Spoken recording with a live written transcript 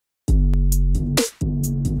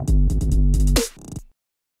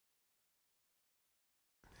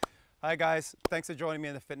Hi guys, thanks for joining me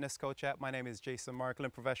in the Fitness Coach app. My name is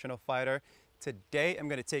𝗖𝗢𝗥𝗞𝗢𝗨, professional fighter. Today I'm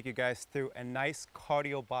going to take you guys through a nice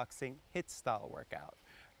cardio boxing HIIT style workout.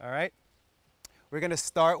 All right, we're going to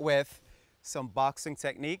start with some boxing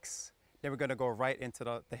techniques, then we're going to go right into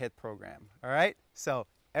the HIIT program. All right, so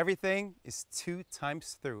everything is 2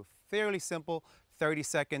 times through. Fairly simple, 30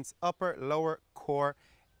 seconds, upper, lower, core,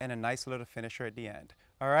 and a nice little finisher at the end.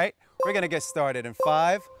 All right, we're going to get started in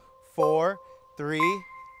 5, 4, 3,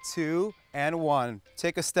 2, and 1.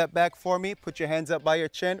 Take a step back for me. Put your hands up by your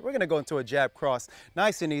chin. We're going to go into a jab cross.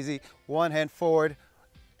 Nice and easy. One hand forward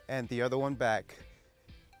and the other one back.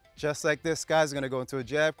 Just like this, guys, we're going to go into a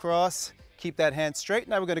jab cross. Keep that hand straight.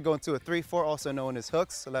 Now we're going to go into a 3-4, also known as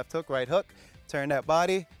hooks. Left hook, right hook. Turn that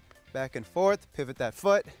body back and forth. Pivot that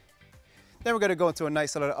foot. Then we're going to go into a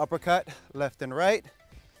nice little uppercut, left and right.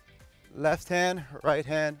 Left hand, right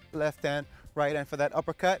hand, left hand, right hand for that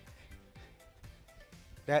uppercut.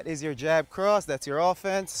 That is your jab cross, that's your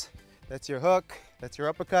offense, that's your hook, that's your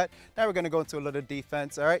uppercut. Now we're gonna go into a little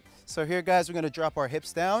defense, all right? So here, guys, we're gonna drop our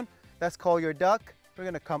hips down. That's called your duck. We're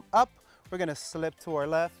gonna come up, we're gonna slip to our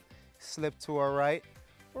left, slip to our right,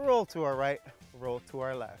 roll to our right, roll to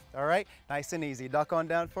our left, all right? Nice and easy. Duck on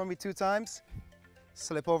down for me 2 times.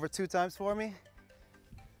 Slip over 2 times for me.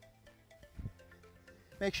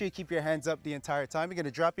 Make sure you keep your hands up the entire time. You're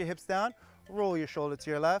gonna drop your hips down, roll your shoulder to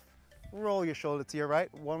your left, roll your shoulder to your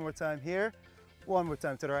right. One more time here, one more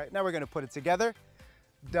time to the right. Now we're gonna put it together.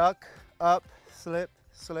 Duck, up, slip,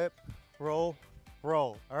 slip, roll,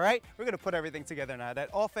 roll. All right, we're gonna put everything together now. That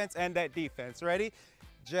offense and that defense. Ready?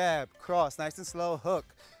 Jab, cross, nice and slow, hook,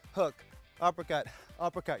 hook, uppercut,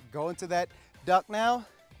 uppercut. Go into that duck now.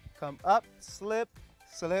 Come up, slip,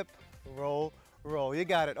 slip, roll, roll. You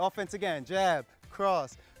got it. Offense again. Jab,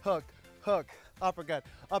 cross, hook, hook, uppercut,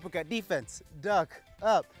 uppercut, defense, duck,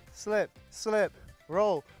 up, slip, slip,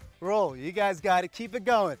 roll, roll. You guys got it. Keep it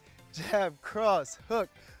going. Jab, cross, hook,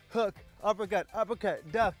 hook, uppercut,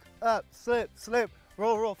 uppercut, duck, up, slip, slip,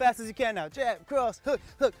 roll, roll. Fast as you can now. Jab, cross, hook,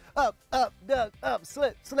 hook, up, up, duck, up,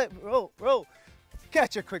 slip, slip, roll, roll.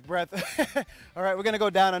 Catch your quick breath. All right, we're going to go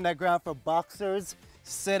down on that ground for boxers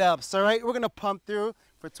sit-ups. All right, we're going to pump through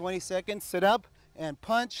for 20 seconds. Sit up and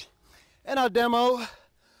punch. And I'll demo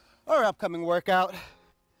our upcoming workout.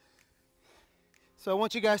 So I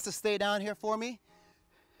want you guys to stay down here for me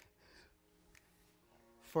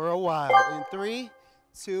for a while. In 3,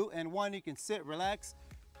 2, and 1, you can sit, relax,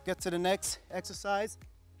 get to the next exercise,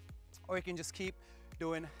 or you can just keep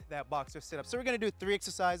doing that boxer sit-up. So we're gonna do 3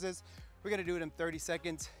 exercises. We're gonna do it in 30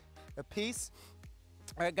 seconds a piece.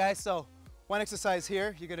 All right, guys, so 1 exercise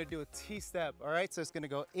here, you're gonna do a T-step, all right? So it's gonna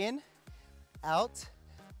go in, out,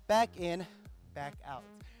 back in, back out.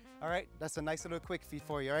 All right, that's a nice little quick feed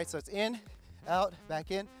for you, all right? So it's in, out,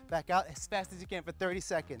 back in, back out, as fast as you can for 30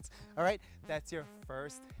 seconds, all right? That's your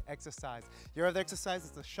first exercise. Your other exercise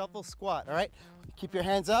is the shuffle squat, all right? Keep your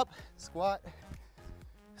hands up, squat,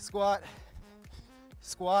 squat,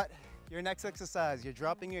 squat. Your next exercise, you're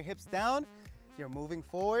dropping your hips down, you're moving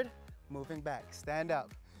forward, moving back. Stand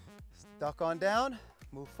up, duck on down,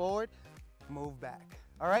 move forward, move back.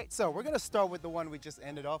 All right, so we're gonna start with the one we just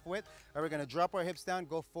ended off with. We're gonna drop our hips down,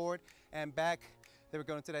 go forward and back. Then we're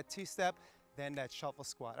going into that T-step, then that shuffle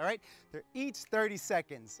squat, all right? They're each 30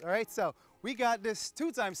 seconds, all right? So we got this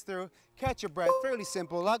 2 times through. Catch your breath, fairly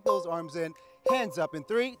simple. Lock those arms in, hands up in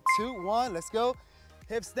 3, 2, 1, let's go.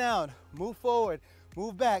 Hips down, move forward,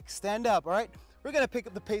 move back, stand up, all right? We're gonna pick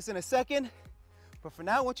up the pace in a second, but for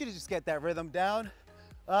now, I want you to just get that rhythm down,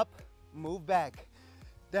 up, move back,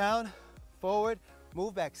 down, forward,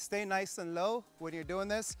 move back. Stay nice and low when you're doing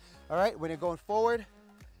this, all right? When you're going forward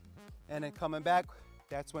and then coming back,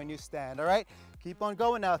 that's when you stand, all right? Keep on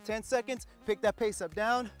going now, 10 seconds. Pick that pace up,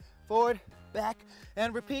 down, forward, back,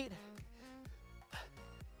 and repeat.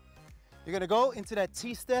 You're gonna go into that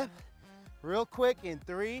T-step real quick in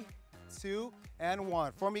 3, 2, and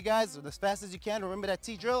 1. For me, guys, as fast as you can. Remember that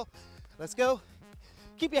T drill. Let's go.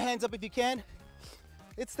 Keep your hands up if you can.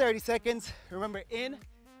 It's 30 seconds. Remember, in,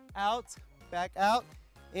 out, back out,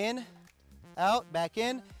 in, out, back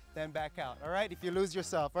in, then back out, all right? If you lose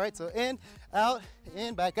yourself, all right? So in,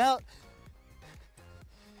 back out.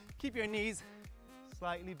 Keep your knees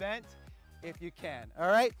slightly bent if you can, all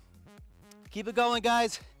right? Keep it going,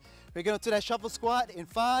 guys. We're going to that shuffle squat in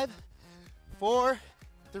 5, 4,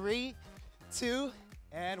 3, 2,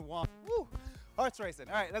 and 1. Woo! Heart's racing.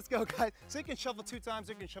 All right, let's go, guys. So you can shuffle 2 times,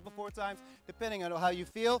 or you can shuffle 4 times, depending on how you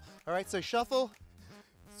feel. All right, so shuffle,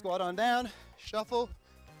 squat on down, shuffle,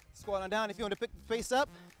 squat on down. If you want to pick the pace up,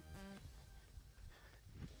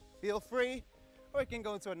 feel free, or you can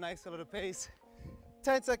go into a nice little pace.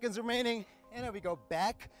 10 seconds remaining, and then we go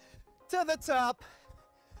back, to the top.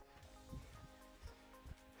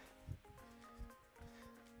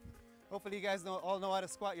 Hopefully you guys all know how to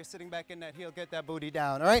squat. You're sitting back in that heel, get that booty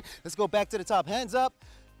down, all right? Let's go back to the top. Hands up,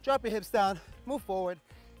 drop your hips down, move forward,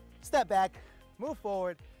 step back, move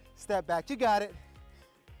forward, step back. You got it.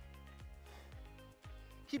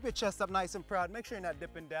 Keep your chest up nice and proud. Make sure you're not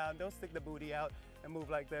dipping down. Don't stick the booty out and move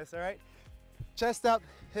like this, all right? Chest up,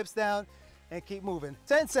 hips down, and keep moving.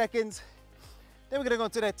 10 seconds. Then we're gonna go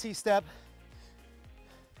into that T-step.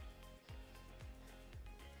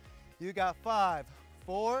 You got 5,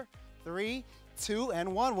 4, 3, 2,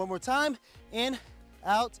 and 1. One more time. In,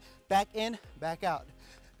 out, back in, back out.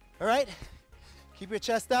 All right? Keep your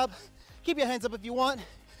chest up. Keep your hands up if you want.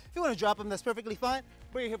 If you want to drop them, that's perfectly fine.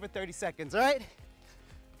 But you're here for 30 seconds, all right?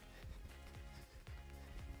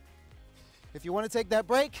 If you want to take that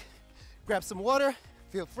break, grab some water.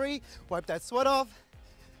 Feel free. Wipe that sweat off.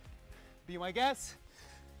 Be my guest.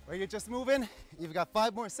 Or you're just moving. You've got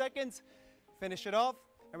 5 more seconds. Finish it off.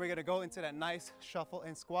 And we're gonna go into that nice shuffle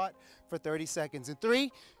and squat for 30 seconds. In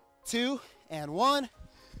 3, 2, and 1.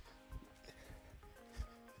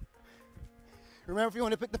 Remember, if you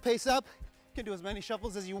want to pick the pace up, you can do as many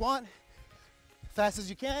shuffles as you want, fast as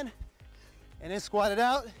you can, and then squat it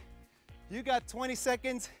out. You got 20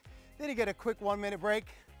 seconds, then you get a quick 1-minute break.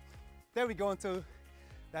 Then we go into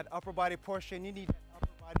that upper body portion. You need that upper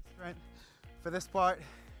body strength for this part.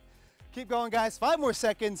 Keep going, guys. 5 more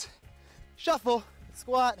seconds. Shuffle.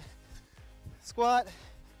 Squat, squat,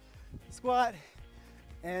 squat,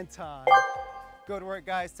 and time. Good work,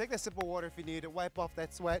 guys. Take a sip of water if you need it. Wipe off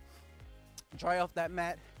that sweat. Dry off that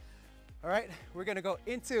mat. All right, we're gonna go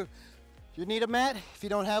into, you need a mat. If you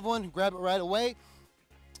don't have one, grab it right away.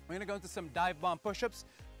 We're gonna go into some dive bomb push-ups.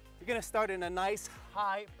 You're gonna start in a nice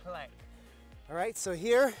high plank. All right, so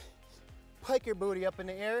here, pike your booty up in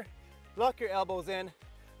the air, lock your elbows in,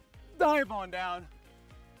 dive on down,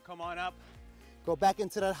 come on up. Go back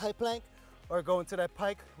into that high plank or go into that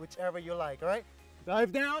pike, whichever you like, all right?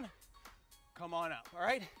 Dive down, come on up, all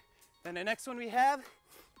right? Then the next one we have,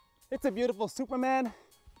 it's a beautiful Superman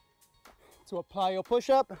to a plyo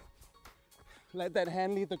push-up. Let that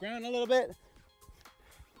hand leave the ground a little bit.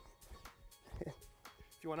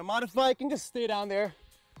 If you want to modify, you can just stay down there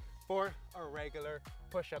for a regular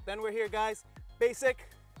push-up. Then we're here, guys. Basic,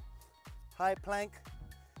 high plank,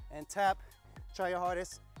 and tap. Try your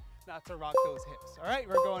hardest not to rock those hips. All right,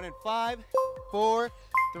 we're going in 5, 4,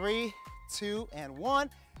 3, 2, and 1.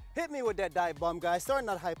 Hit me with that dive bomb, guys. Starting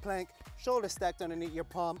that high plank, shoulders stacked underneath your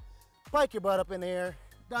palm. Pike your butt up in the air,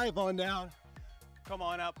 dive on down, come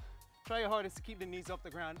on up. Try your hardest to keep the knees off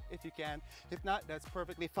the ground if you can. If not, that's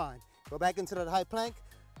perfectly fine. Go back into that high plank,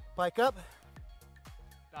 pike up,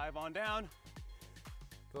 dive on down,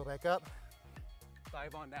 go back up,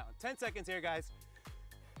 dive on down. 10 seconds here, guys.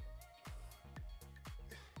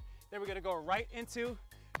 Then we're gonna go right into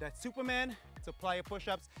that Superman to plyo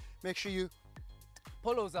push-ups. Make sure you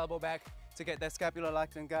pull those elbow back to get that scapula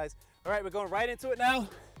locked in, guys. All right, we're going right into it now.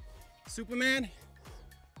 Superman,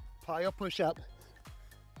 plyo push-up.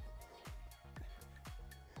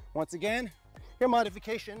 Once again, your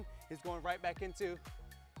modification is going right back into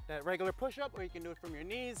that regular push-up, or you can do it from your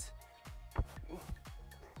knees.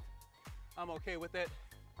 I'm okay with it.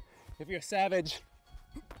 If you're a savage,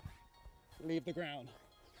 leave the ground.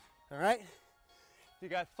 All right, you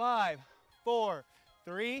got 5, 4,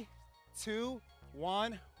 3, 2,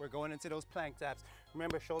 1. We're going into those plank taps.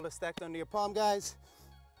 Remember, shoulders stacked under your palm, guys.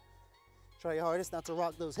 Try your hardest not to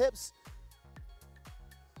rock those hips.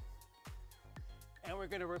 And we're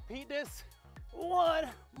gonna repeat this 1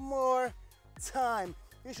 more time.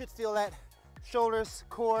 You should feel that shoulders,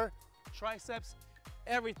 core, triceps,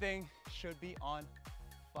 everything should be on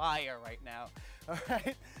fire right now. All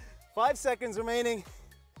right, 5 seconds remaining.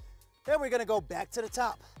 Then we're gonna go back to the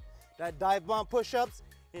top. That dive bomb push-ups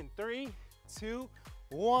in 3, 2,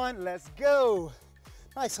 1, let's go.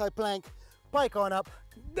 Nice high plank, pike on up,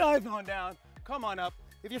 dive on down, come on up.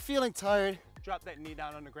 If you're feeling tired, drop that knee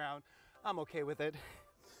down on the ground. I'm okay with it.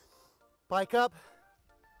 Pike up,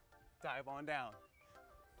 dive on down.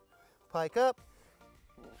 Pike up,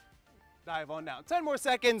 dive on down. 10 more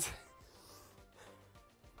seconds.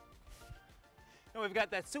 And we've got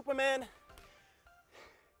that Superman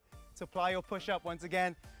to plyo push-up once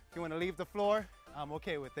again. If you want to leave the floor, I'm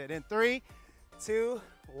okay with it. In 3, 2,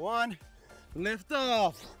 1, lift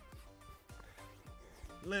off.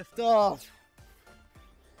 Lift off.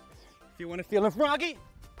 If you want to feel froggy,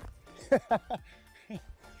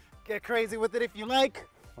 get crazy with it if you like.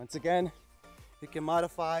 Once again, you can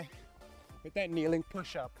modify with that kneeling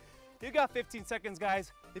push-up. You got 15 seconds,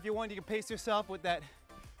 guys. If you want, you can pace yourself with that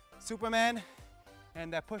Superman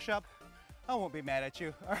and that push-up I won't be mad at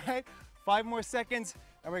you, all right? 5 more seconds,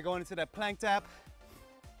 and we're going into that plank tap.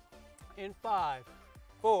 In 5,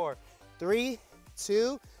 4, 3,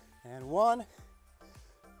 2, and 1. If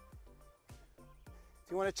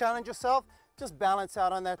you want to challenge yourself, just balance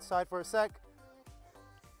out on that side for a sec.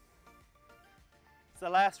 It's the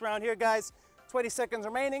last round here, guys. 20 seconds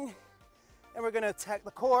remaining, and we're gonna attack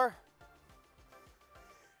the core.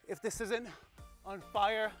 If this isn't on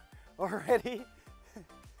fire already.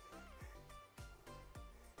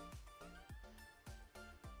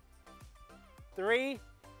 3,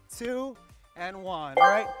 2, and 1. All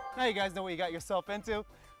right, now you guys know what you got yourself into.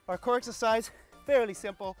 Our core exercise, fairly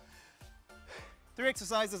simple. 3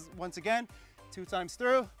 exercises, once again, 2 times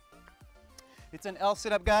through. It's an L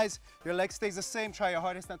sit-up, guys. Your leg stays the same. Try your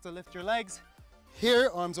hardest not to lift your legs. Here,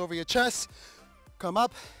 arms over your chest. Come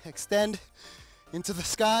up, extend into the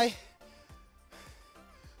sky.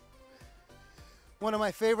 One of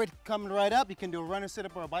my favorite, coming right up, you can do a runner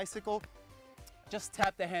sit-up or a bicycle. Just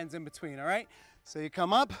tap the hands in between, all right? So you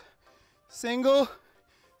come up, single,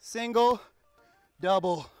 single,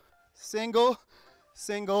 double, single,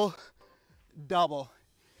 single, double.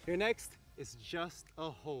 Your next is just a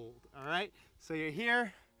hold, all right? So you're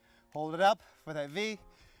here, hold it up for that V.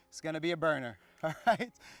 It's gonna be a burner, all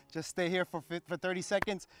right? Just stay here for 30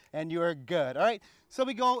 seconds and you are good, all right? So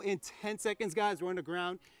we go in 10 seconds, guys. We're on the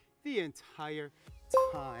ground the entire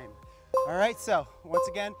time. All right, so once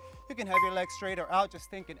again, you can have your legs straight or out. Just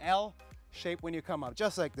think an L shape when you come up,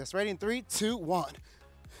 just like this. Ready in 3, 2, 1.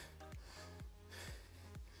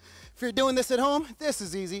 If you're doing this at home, this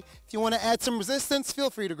is easy. If you want to add some resistance, feel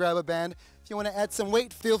free to grab a band. If you want to add some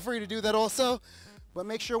weight, feel free to do that also. But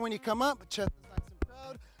make sure when you come up, chest is nice and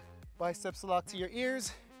proud, biceps locked to your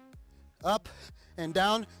ears, up and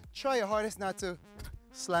down. Try your hardest not to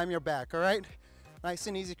slam your back, all right? Nice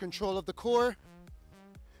and easy control of the core,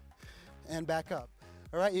 and back up.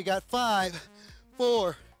 All right, you got 5,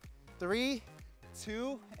 4, 3,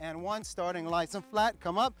 2, and 1. Starting nice and flat,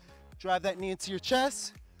 come up, drive that knee into your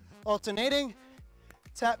chest, alternating,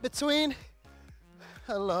 tap between.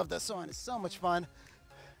 I love this one, it's so much fun.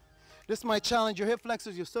 This might challenge your hip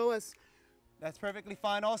flexors, your psoas. That's perfectly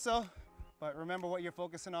fine also, but remember what you're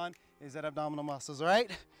focusing on is that abdominal muscles, all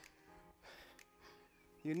right?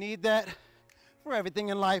 You need that for everything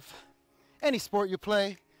in life, any sport you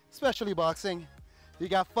play, especially boxing. You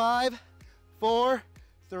got 5, 4,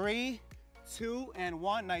 3, 2, and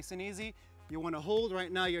 1. Nice and easy. You want to hold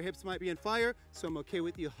right now. Your hips might be on fire, so I'm okay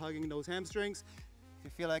with you hugging those hamstrings. If you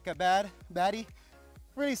feel like a baddie,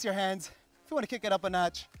 release your hands. If you want to kick it up a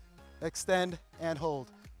notch, extend and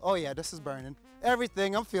hold. Oh yeah, this is burning.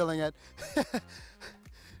 Everything, I'm feeling it.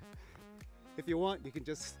 If you want, you can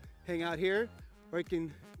just hang out here, or you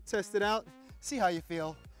can test it out. See how you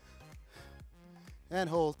feel. And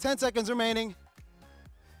hold. 10 seconds remaining.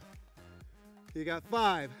 You got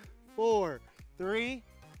 5, 4, 3,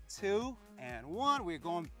 2, and 1. We're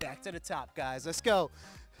going back to the top, guys. Let's go.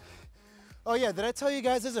 Oh yeah, did I tell you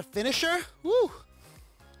guys there's a finisher? Woo!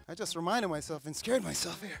 I just reminded myself and scared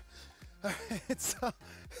myself here. All right, so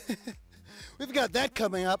we've got that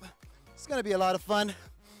coming up. It's gonna be a lot of fun.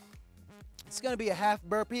 It's gonna be a half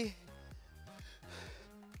burpee.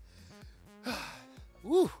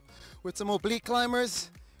 Woo! With some oblique climbers.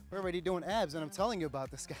 We're already doing abs, and I'm telling you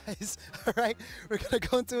about this, guys. All right, we're gonna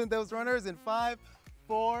go into those runners in 5,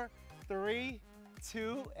 4, 3,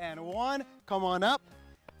 2, and 1. Come on up,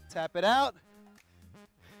 tap it out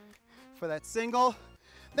for that single.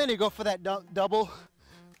 Then you go for that double.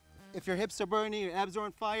 If your hips are burning, your abs are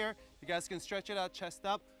on fire, you guys can stretch it out, chest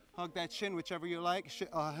up, hug that shin, whichever you like,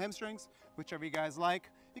 hamstrings, whichever you guys like.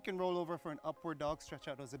 You can roll over for an upward dog, stretch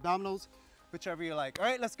out those abdominals, whichever you like. All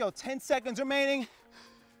right, let's go. 10 seconds remaining.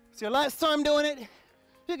 It's your last time doing it.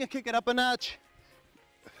 You can kick it up a notch.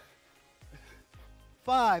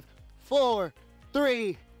 5, 4,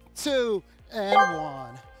 3, 2, and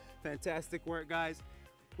 1. Fantastic work, guys.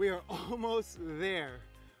 We are almost there.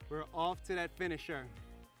 We're off to that finisher.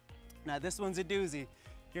 Now this one's a doozy.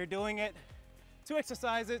 You're doing it 2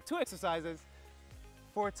 exercises,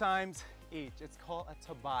 4 times each. It's called a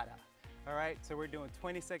Tabata. All right, so we're doing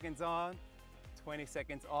 20 seconds on, 20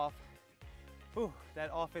 seconds off. Whew, that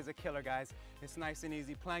off is a killer, guys. It's nice and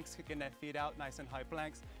easy planks, kicking that feet out, nice and high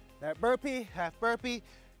planks. That burpee, half burpee,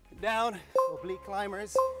 down, oblique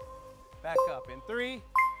climbers, back up in 3,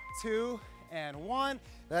 2, and 1.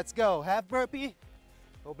 Let's go, half burpee,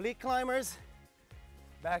 oblique climbers,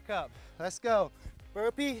 back up. Let's go,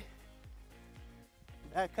 burpee,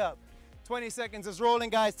 back up. 20 seconds is rolling,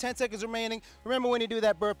 guys. 10 seconds remaining. Remember, when you do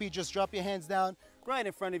that burpee, just drop your hands down right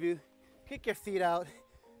in front of you, kick your feet out,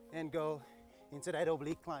 and go into that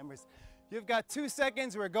oblique climbers. You've got 2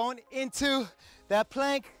 seconds. We're going into that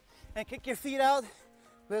plank and kick your feet out.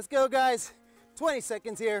 Let's go, guys. 20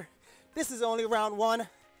 seconds here. This is only round 1.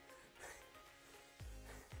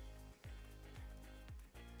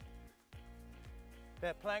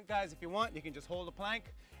 That plank, guys, if you want, you can just hold the plank.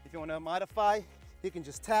 If you want to modify, you can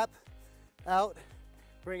just tap out,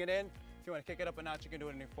 bring it in. If you want to kick it up a notch, you can do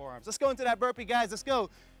it in your forearms. Let's go into that burpee, guys. Let's go.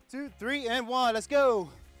 2, 3, and 1. Let's go.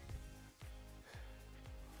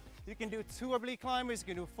 You can do 2 oblique climbers.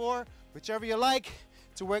 You can do 4, whichever you like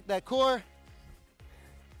to work that core.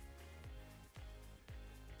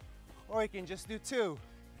 Or you can just do 2.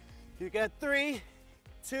 You get 3,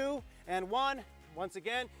 2, and 1. Once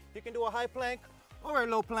again, you can do a high plank or a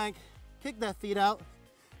low plank. Kick that feet out.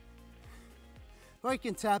 Or you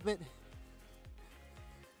can tap it,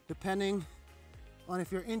 depending on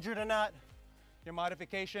if you're injured or not. Your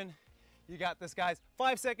modification. You got this, guys.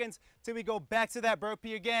 5 seconds till we go back to that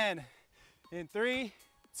burpee again. In 3,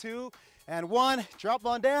 2, and 1. Drop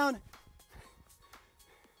on down.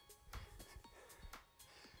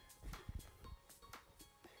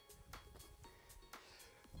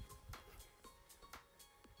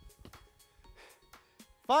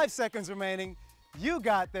 Five seconds remaining. You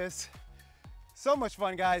got this. So much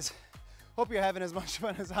fun, guys. Hope you're having as much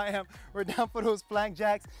fun as I am. We're down for those plank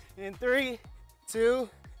jacks in 3, 2,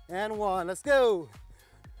 and 1. Let's go.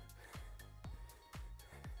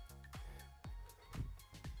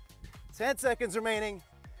 Ten seconds remaining.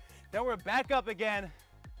 Then we're back up again.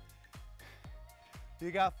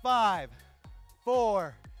 You got 5,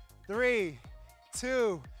 4, 3,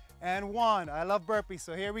 2, and 1. I love burpees,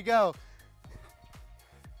 so here we go.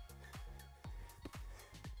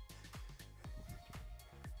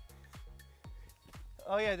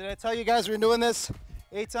 Oh yeah, did I tell you guys we're doing this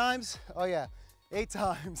 8 times? Oh yeah, 8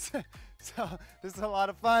 times. So this is a lot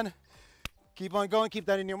of fun. Keep on going, keep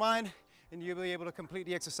that in your mind, and you'll be able to complete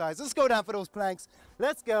the exercise. Let's go down for those planks.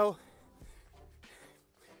 Let's go.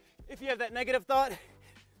 If you have that negative thought,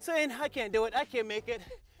 saying, I can't do it, I can't make it,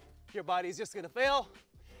 your body's just gonna fail.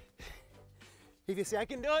 If you say, I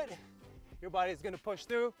can do it, your body's gonna push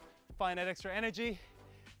through, find that extra energy,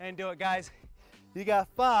 and do it, guys. You got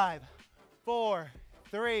 5, 4,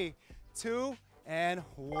 3, 2, and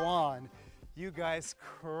 1. You guys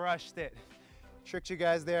crushed it. Tricked you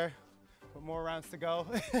guys there, but more rounds to go.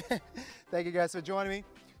 Thank you guys for joining me.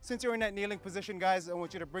 Since you're in that kneeling position, guys, I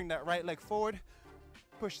want you to bring that right leg forward,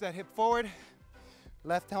 push that hip forward,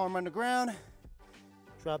 left arm on the ground,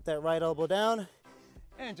 drop that right elbow down,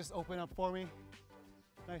 and just open up for me.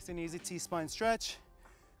 Nice and easy T-spine stretch.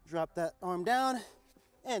 Drop that arm down,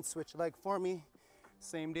 and switch leg for me.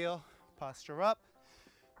 Same deal, posture up.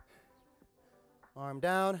 Arm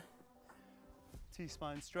down,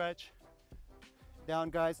 T-spine stretch. Down,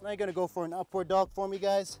 guys. Now you're gonna go for an upward dog for me,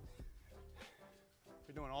 guys.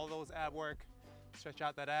 We're doing all those ab work. Stretch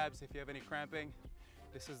out that abs. If you have any cramping,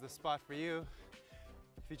 this is the spot for you.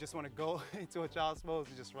 If you just wanna go into a child's pose,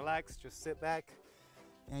 you just relax, just sit back,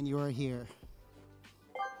 and you are here.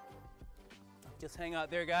 Just hang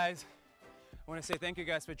out there, guys. I wanna say thank you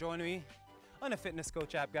guys for joining me on the Fitness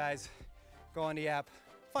Coach app, guys. Go on the app,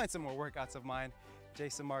 find some more workouts of mine.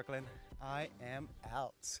 𝗖𝗓𝗥𝗖𝗨𝗧, I am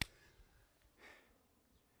out.